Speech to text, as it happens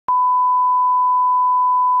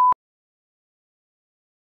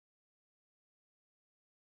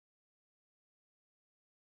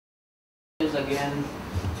is again,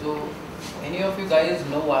 so any of you guys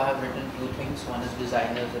know I have written two things, one is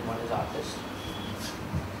designers and one is artists.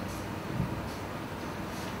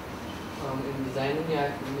 In designing, you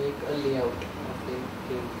have to make a layout of the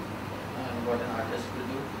game. And what an artist will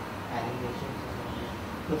do? Animation.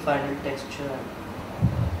 The final texture.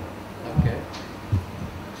 Okay.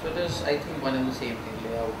 So it is, I think, one and the same thing,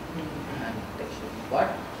 layout and texture.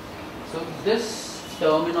 But, so this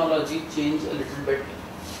terminology changed a little bit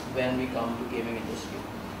when we come to gaming industry.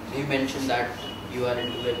 You mentioned that you are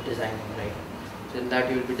into web designing, right? So in that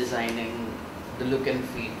you will be designing the look and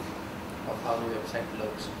feel of how the website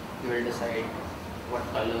looks. You will decide what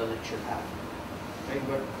colors it should have, right?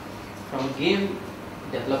 But from a game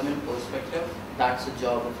development perspective, that's the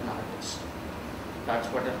job of an artist. That's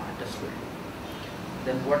what an artist will do.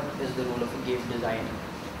 Then what is the role of a game designer?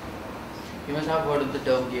 You must have heard of the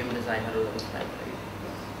term game designer or the right?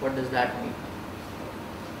 What does that mean?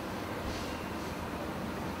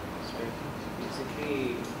 So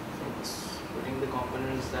basically, it's putting the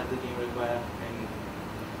components that the game require, and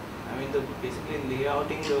I mean basically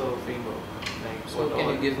layouting the framework. Like So can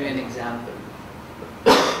you give me an example?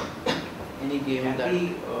 Any game can that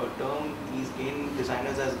we term these game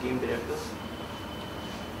designers as game directors?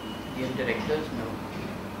 game directors? No.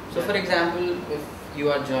 So for example, if you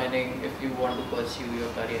are joining, if you want to pursue your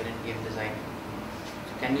career in game design,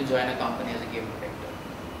 can you join a company as a game director?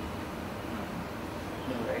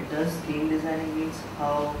 No, right? Does game designing means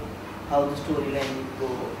how the storyline would go,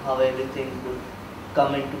 how everything would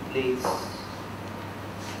come into place?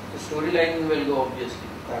 The storyline will go obviously.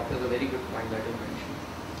 That was a very good point that you mentioned.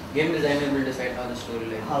 Game designer will decide how the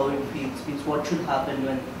storyline. How it feels what should happen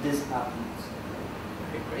when this happens.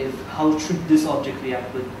 Right. If how should this object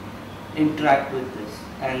interact with this,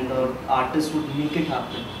 and the artist would make it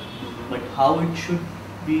happen. But how it should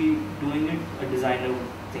be doing it, a designer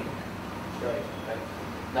would think. Right.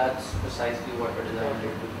 That's precisely what a designer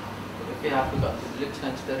will do. If we have to, let's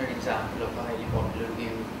consider an example of a highly popular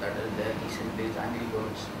game that is there recently, is Angry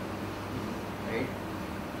Birds. Right?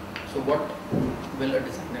 So what will a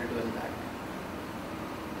designer do in that?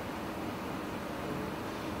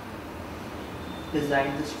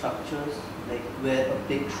 Design the structures, like where a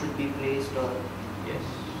pick should be placed, or Yes.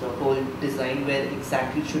 the whole design where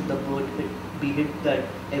exactly should the bird be hit, that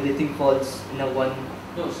everything falls in a one.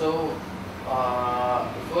 No, so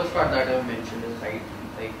the first part that I mentioned is right.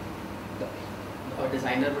 Like a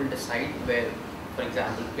designer will decide where, for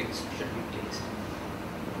example, pigs should be placed.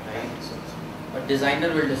 Right. A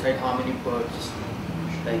designer will decide how many birds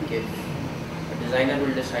should I give. A designer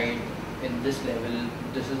will decide in this level,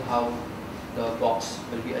 this is how the box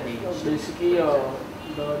will be arranged. Basically,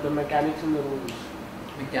 the mechanics and the rules.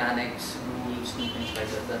 Mechanics, rules, and things like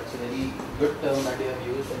that. That's a very good term that you have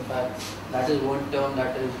used. In fact, that is one term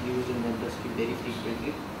that is used in the industry very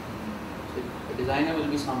frequently. So a designer will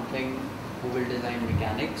be something who will design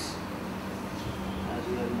mechanics. As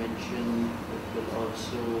you have mentioned, it will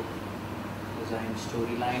also design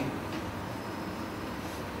storyline.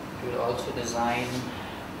 It will also design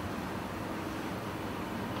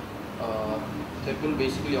that will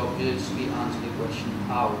basically obviously answer the question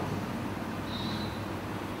how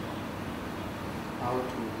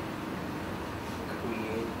to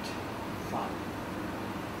create fun.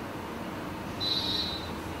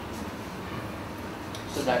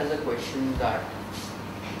 So that is a question that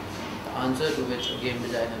the answer to which a game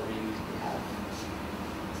designer will usually have.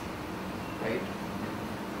 Right?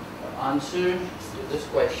 The answer to this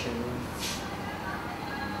question,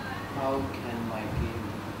 how can my game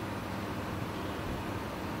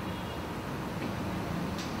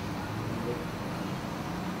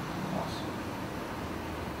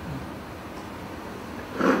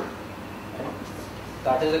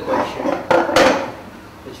that is a question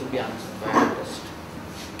which will be answered by an artist.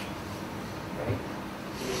 Right?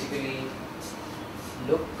 So basically,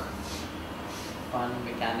 look, fun,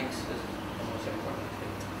 mechanics is the most important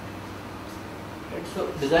thing. Right? So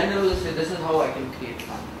designer will say this is how I can create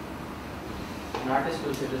fun. An artist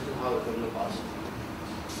will say this is how it will look awesome.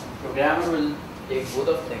 A programmer will take both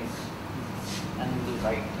of things and will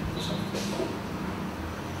write something.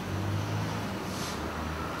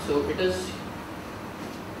 So it is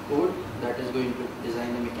code that is going to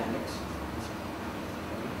design the mechanics.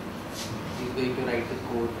 He's going to write the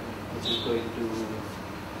code which is going to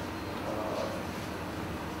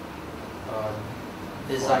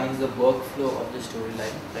design the workflow of the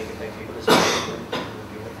storyline. Like if I click this one,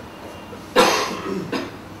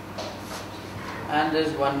 and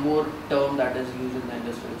there's one more term that is used in the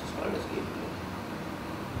industry which is called as gameplay.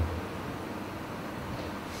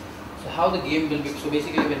 So how the game will be, so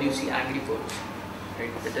basically when you see Angry Birds, right,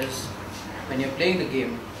 it is when you're playing the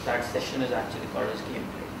game, that session is actually called as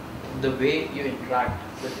gameplay. The way you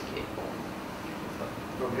interact with the game.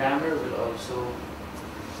 A programmer will also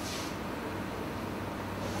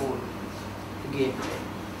code the gameplay.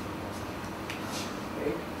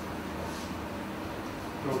 Right?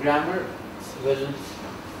 Programmer will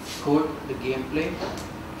code the gameplay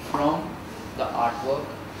from the artwork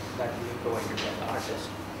that will be provided by the artist.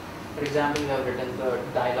 For example, you have written the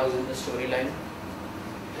dialogues in the storyline,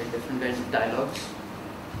 different kinds of dialogues.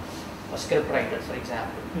 A script writer, for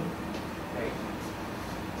example, right?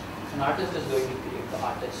 An artist is going to create the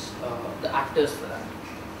actors for that,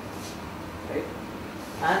 right?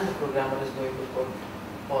 And the programmer is going to put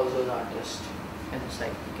all those artists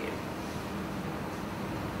inside the game.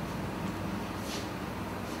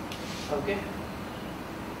 Okay,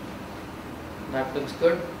 that looks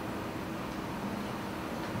good.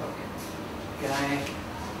 Okay, can I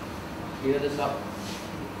clear this up?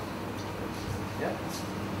 Yeah.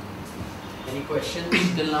 Any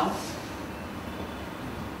questions till now? Okay.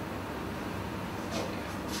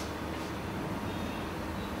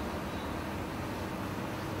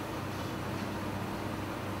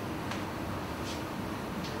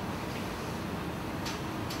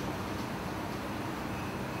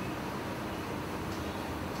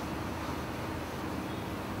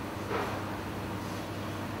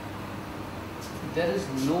 There is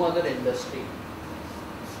no other industry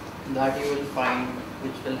that you will find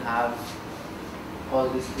which will have all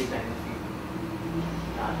these three kinds of people.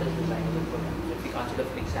 Artist, designer, and programmer. If we consider,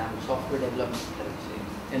 for example, software development, let's say,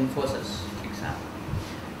 Infosys, for example,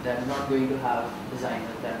 they are not going to have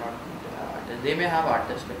designers, they are not going to have artists. They may have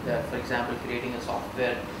artists, but they are, for example, creating a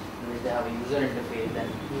software in which they have a user interface, then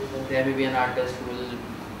there may be an artist who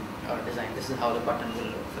will design, this is how the button will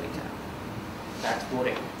look, for example. That's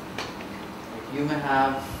boring. You may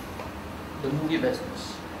have the movie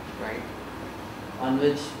business, right, on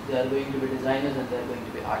which there are going to be designers and there are going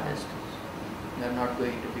to be artists. They are not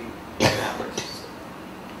going to be programmers.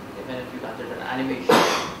 Even if you consider animation,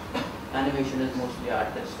 animation is mostly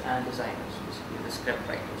artists and designers, basically the script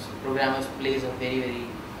writers. Programmers plays a very, very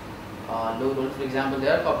low role. For example,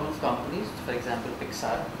 there are a couple of companies, for example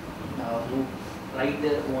Pixar, who write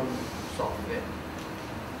their own software.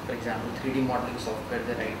 For example, 3D modeling software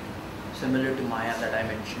they write, similar to Maya that I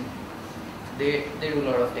mentioned. They do a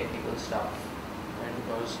lot of technical stuff, right?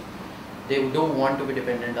 Because they don't want to be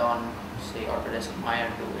dependent on, say, Autodesk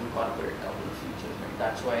Maya to incorporate a couple of features. Right?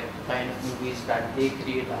 That's why the kind of movies that they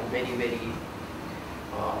create are very, very.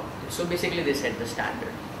 So basically, they set the standard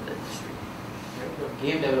in the industry. Right? But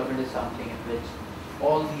game development is something in which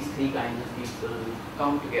all these three kinds of people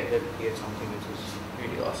come together to create something which is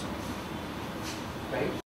really awesome.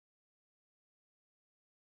 Right?